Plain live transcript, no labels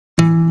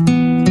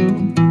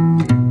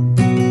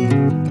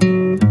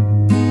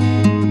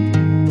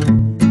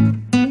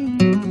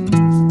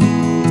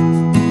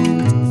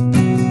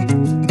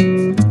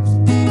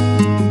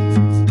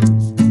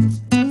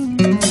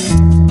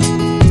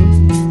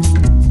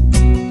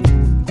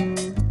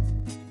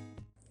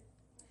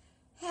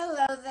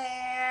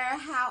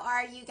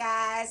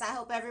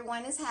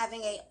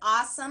having an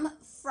awesome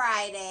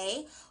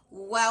Friday.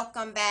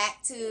 Welcome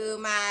back to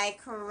my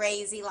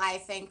crazy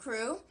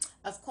Lyfe&Krew.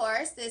 Of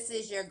course, this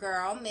is your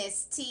girl,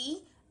 Miss T,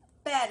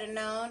 better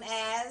known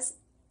as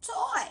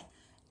Toy.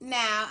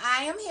 Now,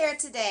 I am here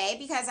today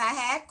because I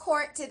had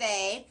court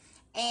today,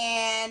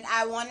 and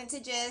I wanted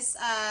to just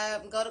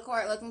go to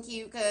court looking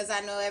cute because I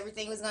know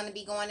everything was going to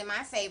be going in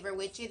my favor,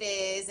 which it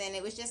is, and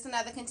it was just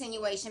another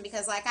continuation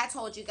because, like I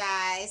told you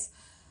guys,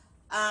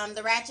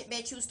 the ratchet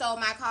bitch who stole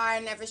my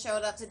car never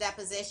showed up to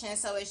deposition,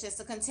 so it's just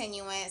a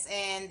continuance,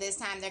 and this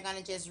time they're going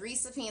to just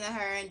re-subpoena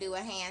her and do a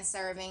hand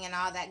serving and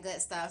all that good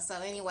stuff. So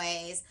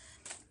anyways,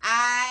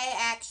 I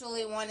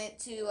actually wanted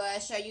to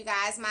show you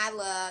guys my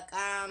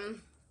look.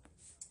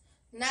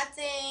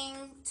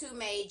 Nothing too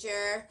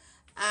major.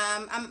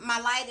 My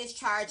light is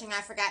charging.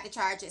 I forgot to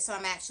charge it, so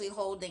I'm actually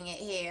holding it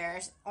here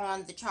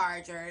on the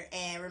charger.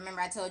 And remember,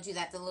 I told you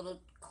that the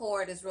little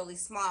cord is really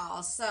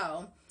small.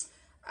 So,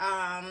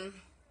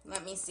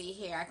 let me see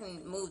here. I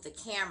can move the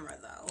camera,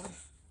 though,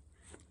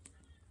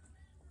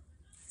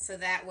 so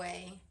that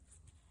way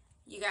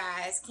you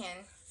guys can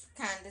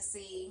kind of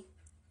see.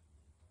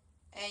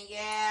 And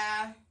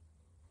yeah,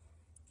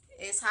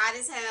 it's hot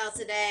as hell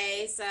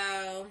today,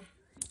 so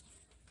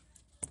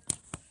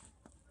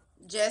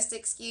just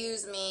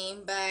excuse me.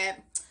 But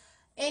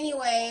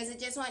anyways, I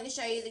just wanted to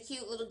show you the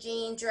cute little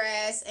jean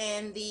dress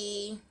and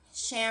the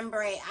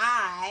chambray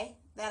eye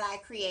that I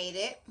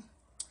created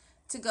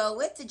to go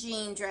with the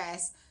jean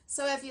dress.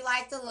 So if you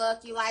like the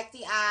look, you like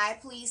the eye,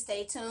 please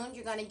stay tuned.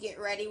 You're going to get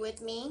ready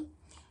with me,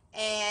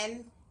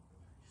 and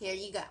here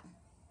you go.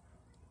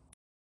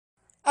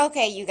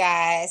 Okay, you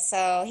guys,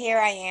 so here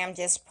I am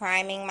just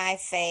priming my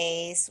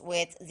face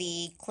with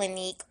the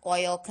Clinique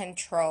Oil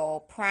Control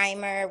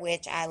Primer,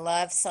 which I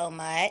love so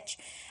much.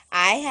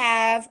 I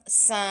have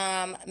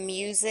some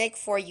music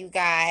for you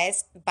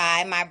guys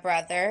by my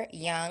brother,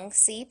 Young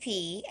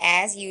CP,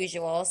 as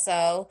usual.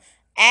 So,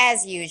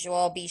 as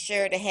usual, be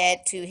sure to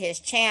head to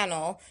his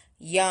channel,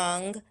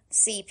 Young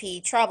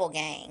CP Trouble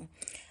Gang.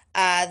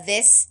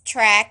 This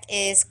track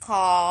is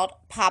called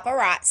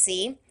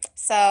Paparazzi.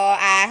 So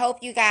I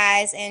hope you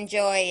guys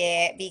enjoy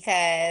it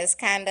because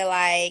kind of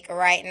like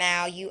right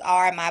now you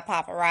are my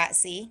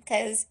paparazzi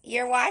because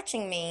you're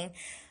watching me.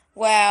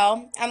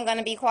 Well, I'm going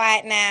to be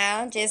quiet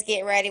now. Just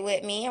get ready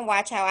with me and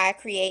watch how I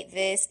create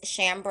this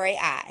chambray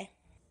eye.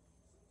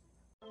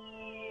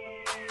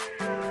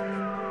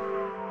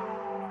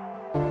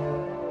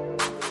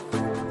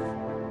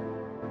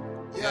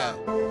 Yeah.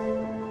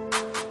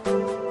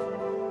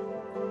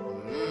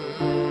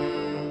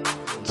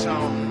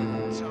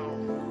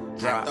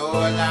 I throw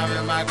a lime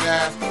in my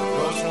glass,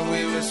 roll some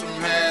weed with some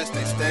hash.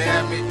 They stare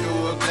at me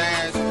through a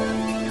glass.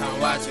 I'm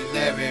watching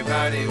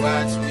everybody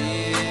watch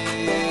me.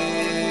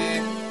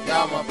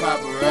 Y'all my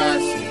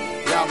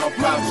paparazzi, y'all my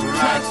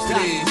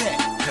paparazzi.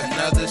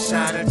 Another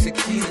shot of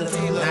tequila.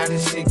 Now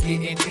this shit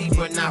getting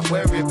deeper. Not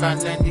worried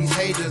about none of these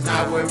haters.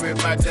 Not worried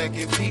about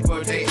ducking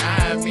people. They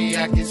eyeing me,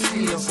 I can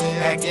see them.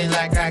 Acting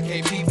like I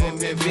can't beat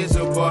them.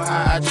 Invisible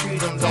how I treat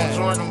them. Don't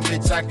join them,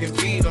 bitch, I can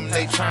beat them.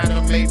 They trying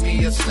to make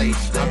me a slave.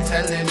 I'm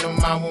telling them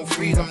I won't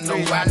free them. No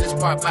wildest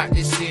part about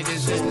this shit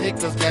is just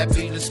niggas that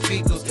be the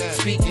speakers.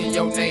 Speaking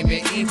your name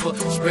in evil.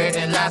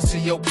 Spreading lies to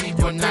your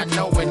people. Not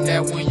knowing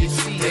that when you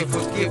see they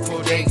forgetful.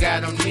 They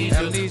got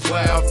amnesia.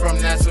 Where I'm from,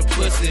 that's a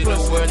pussy. The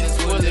world is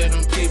full of them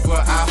people.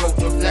 I hope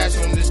the flash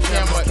on this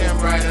camera ain't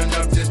bright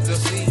enough just to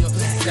see them.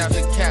 Got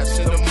to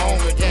capture the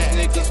moment. These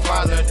niggas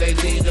follow they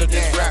leader.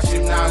 This rap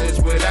shit now is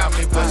without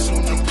me, but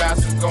soon them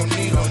bastards gon'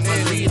 need them.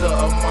 The leader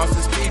amongst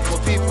his people.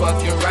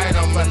 Fucking right,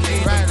 I'm a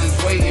leader.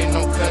 Just waiting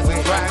on cousin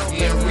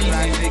Rocky and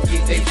reason to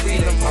get they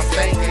freedom. I'm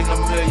thanking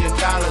 $1 million,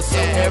 so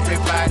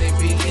everybody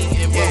be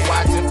eating, but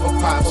watching for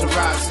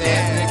paparazzi.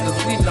 Niggas,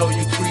 we know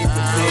you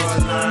creepin'. Throw a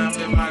lime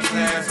in my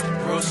glass,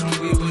 roll some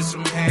weed with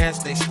some hash.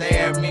 They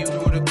stare at me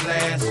through the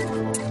glass.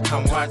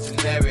 I'm watching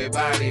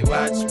everybody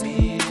watch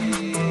me.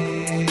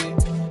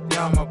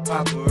 Y'all my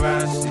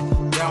paparazzi,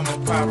 y'all my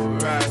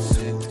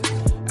paparazzi.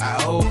 I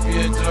hope you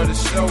enjoy the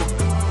show.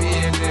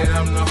 Being that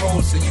I'm the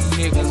host, so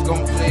you niggas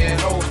gon' play it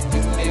hope.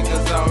 You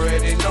niggas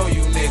already know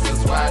you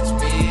niggas watch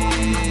me.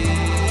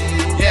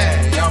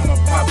 Yeah, y'all my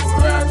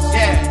paparazzi.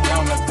 Yeah,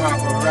 y'all my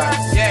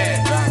paparazzi. Yeah.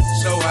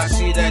 So I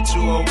see that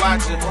you a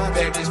watcher.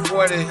 Bet this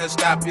 40 he'll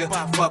stop you.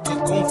 Fuck a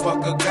goon, fuck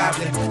a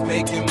goblin.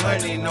 Making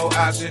money, no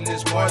option.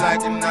 It's more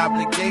like an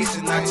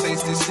obligation. I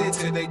chase this shit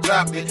till they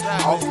drop it.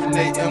 Often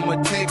they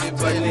imitate it,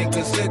 but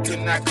niggas still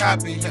cannot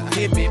copy.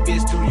 Hit me,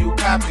 bitch, do you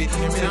copy?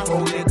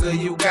 Simple nigga,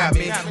 you got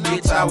me.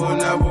 Bitch, I will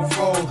never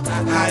fold.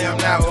 I am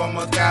now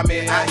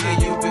Omagami. I hear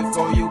you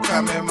before you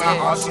come in. My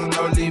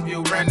arsenal leave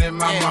you running.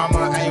 My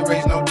mama ain't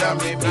raised no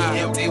dummy. Me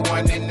empty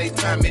one in they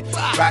tummy.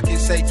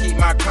 Rockets say keep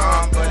my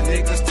calm, but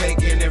niggas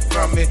taking it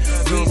from me.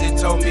 Weezy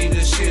told me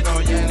to shit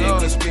on you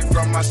niggas. Spit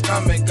from my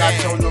stomach. I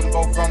told them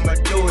both I'ma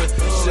do it.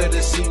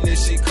 Should've seen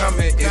this shit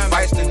coming.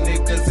 Advice to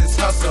niggas is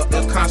hustle.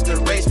 A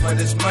constant race for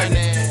this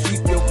money.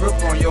 Keep your grip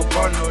on your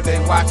bundle, they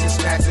watch it,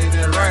 snatch it,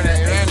 and run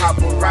it. And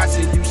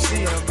paparazzi, you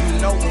see them,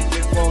 you know them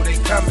before they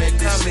come in.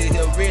 This shit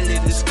here really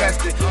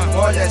disgusting.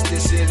 More or less,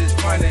 this shit is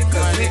funny,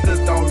 cause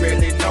niggas don't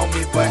really know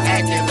me, but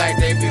acting like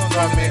they be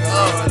from it.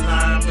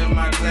 Lime in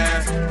my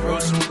glass,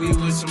 roll some weed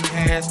with some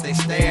hands, they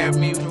stare at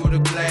me through the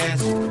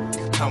glass.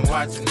 I'm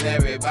watching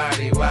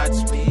everybody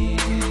watch me.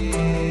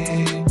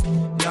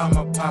 Y'all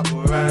my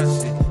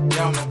paparazzi,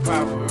 y'all my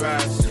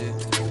paparazzi.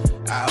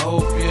 I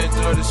hope you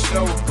enjoy the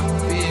show,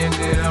 being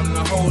that I'm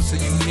the host, so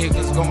you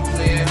niggas gon'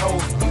 play it hoe.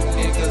 You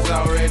niggas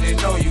already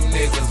know, you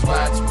niggas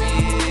watch me.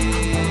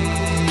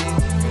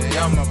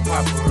 Y'all my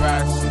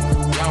paparazzi,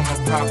 y'all my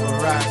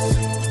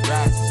paparazzi.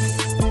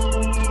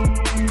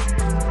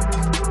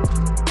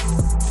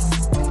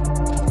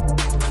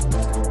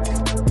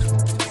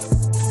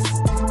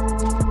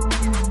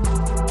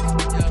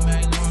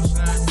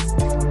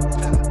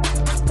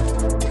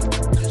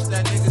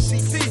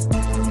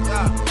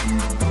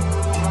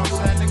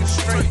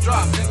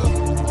 Drop, nigga.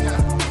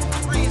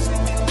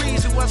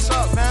 Breezy, what's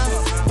up, man?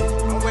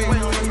 I'm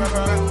waiting on you, bro.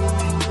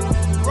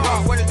 Rock,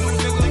 what it do,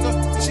 nigga?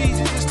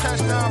 Cheesy, this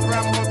touchdown, bro.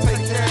 I'm gonna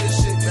take care of this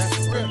shit,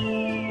 man.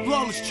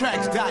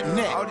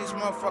 FlawlessTracks.net. All these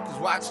motherfuckers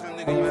watching them,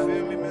 nigga, you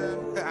feel me, man?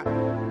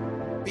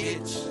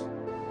 Bitch.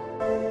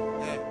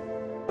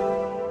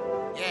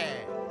 Yeah.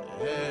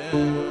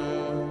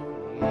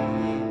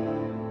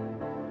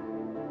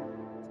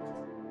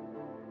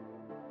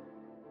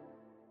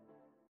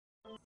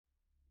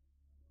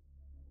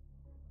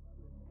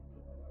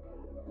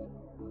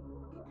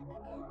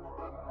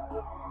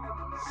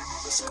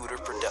 Scooter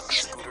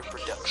Production.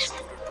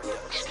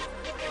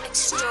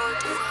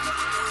 Extraordinary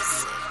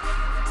music.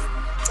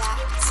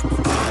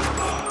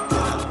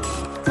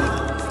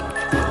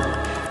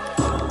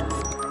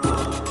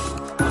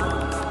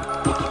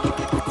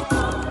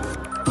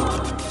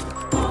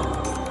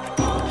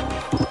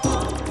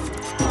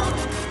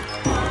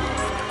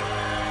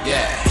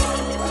 Yeah.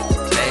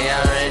 They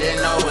already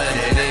know what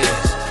it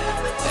is.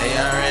 They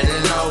already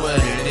know what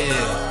it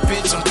is.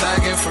 Bitch, I'm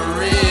thugging for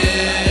real.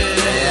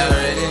 They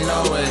already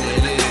know what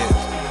it is.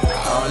 I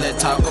only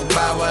talk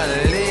about what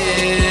it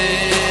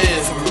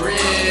is. For real.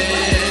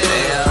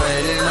 They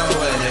already know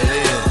what it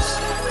is.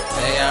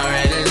 They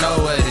already know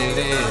what it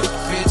is.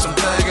 Bitch, I'm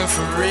thugging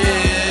for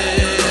real.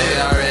 They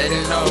already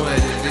know what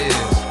it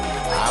is.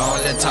 I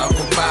only talk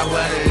about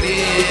what it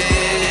is.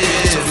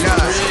 Bitch, I'm for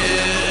real.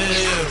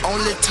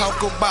 Only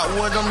talk about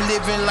what I'm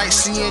living, like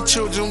seeing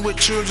children with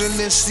children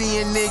and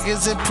seeing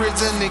niggas in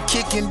prison and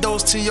kicking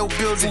doors to your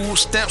building. Food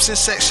stamps in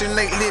Section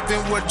 8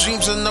 living where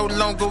dreams are no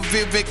longer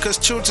vivid, cause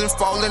children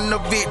falling the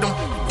victim.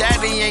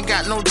 Daddy ain't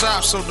got no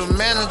job, so the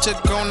manager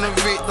gonna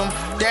evict them.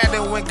 Daddy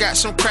went got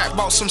some crack,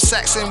 bought some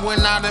sacks and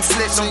went out and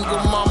flipped them.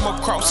 Single mama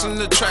crossing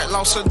the track,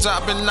 lost her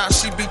job and now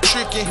she be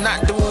tricking.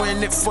 Not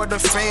doing it for the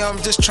fam,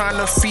 just trying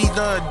to feed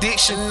the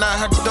addiction. Now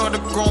her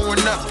daughter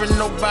growing up and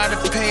nobody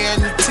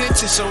paying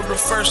attention, so the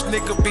first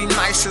nigga be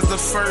nice as the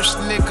first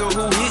nigga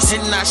who hits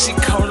it. Now she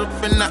caught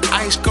up in the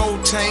ice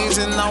gold chains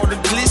and all the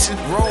glisten.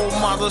 Role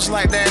models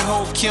like that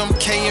whole Kim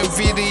K and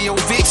video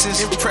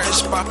vixens.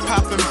 Impressed by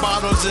popping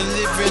bottles and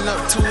living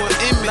up to an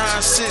image.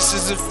 9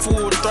 senses at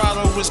full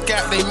throttle, which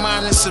got they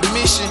mind in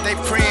submission. They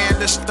praying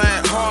to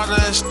stand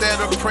harder instead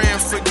of praying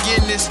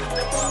forgiveness.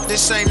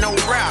 This ain't no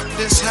rap,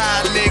 this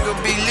how a nigga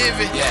be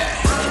living. Yeah,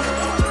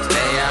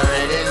 they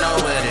already know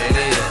what it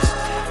is.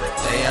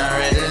 They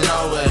already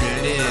know what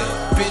it is.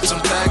 Bitch,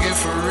 I'm thugging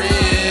for real.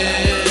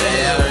 They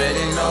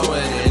already know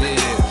what it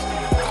is.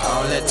 I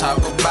only talk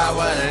about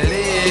what it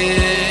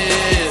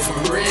is. For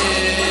real.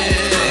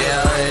 They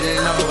already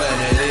know what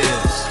it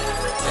is.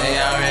 They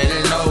already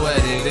know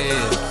what it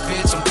is.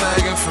 Bitch, I'm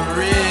thugging for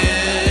real.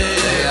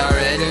 They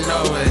already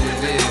know what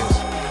it is.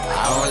 I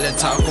only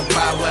talk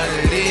about what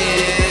it is.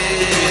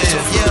 Bitch,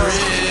 I'm for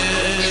real.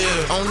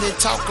 Only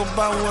talk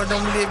about what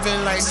I'm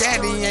living, like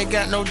daddy ain't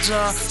got no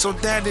job, so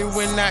daddy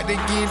went out to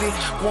get it.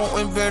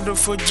 Wanting better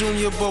for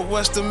Junior, but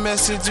what's the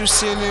message you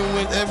sending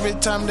when every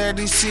time that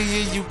he see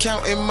you, you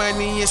counting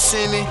money and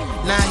sending?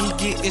 Now he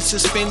getting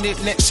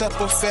suspended, next up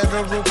a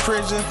federal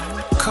prison.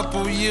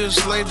 Couple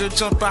years later,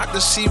 jump out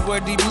to see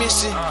what he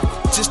missing.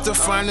 Just to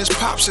find his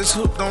pops is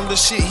hooked on the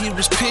shit he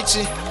was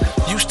pitching.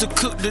 Used to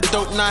cook the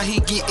dope, now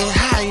he getting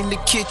high in the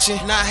kitchen.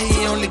 Now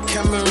he only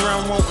coming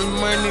around wanting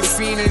money,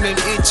 fiending and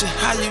itching.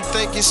 How you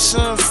think his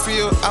son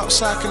feel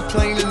outside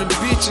complaining and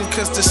bitching?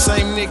 Cause the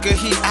same nigga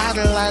he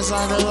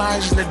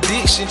idolizing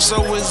addiction.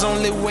 So his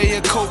only way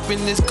of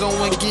coping is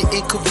going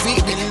getting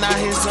convicted. Now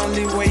his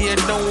only way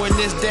of knowing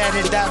his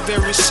daddy died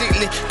very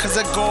sickly. Cause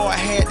a God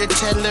had to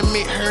tell him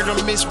it hurt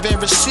him, it's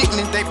very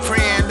sickening. They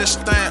praying to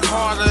stand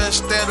harder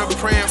instead of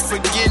praying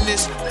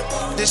forgiveness.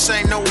 This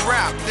ain't no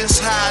rap, this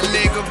how a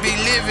nigga be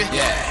living.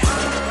 Yeah,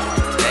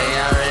 they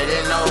already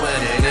know what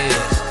it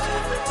is.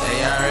 They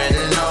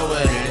already know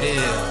what it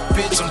is.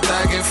 Bitch, I'm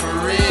thugging for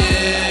real.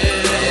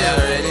 They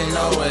already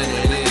know what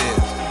it is.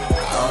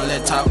 I only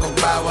talk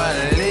about what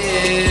it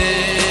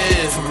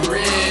is. For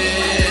real.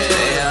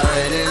 They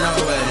already know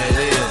what it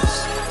is.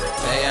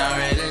 They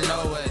already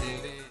know what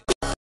it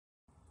is.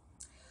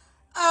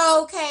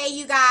 Okay,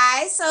 you guys.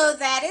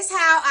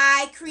 how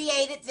I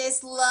created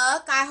this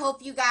look. I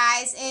hope you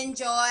guys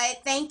enjoyed.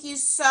 Thank you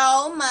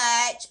so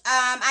much.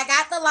 I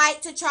got the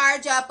light to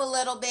charge up a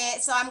little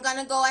bit, so I'm going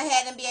to go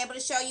ahead and be able to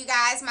show you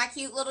guys my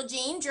cute little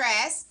jean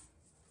dress.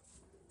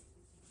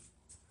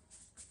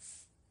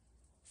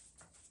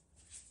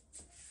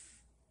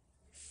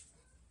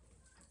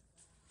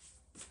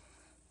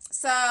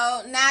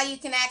 So now you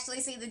can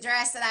actually see the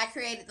dress that I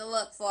created the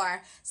look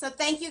for. So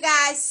thank you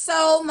guys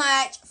so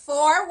much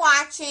for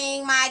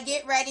watching my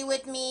Get Ready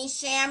With Me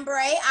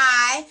Chambray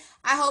eye.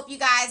 I hope you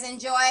guys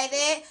enjoyed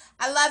it.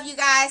 I love you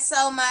guys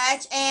so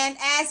much. And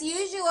as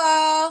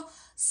usual,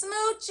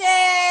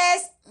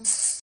 smooches.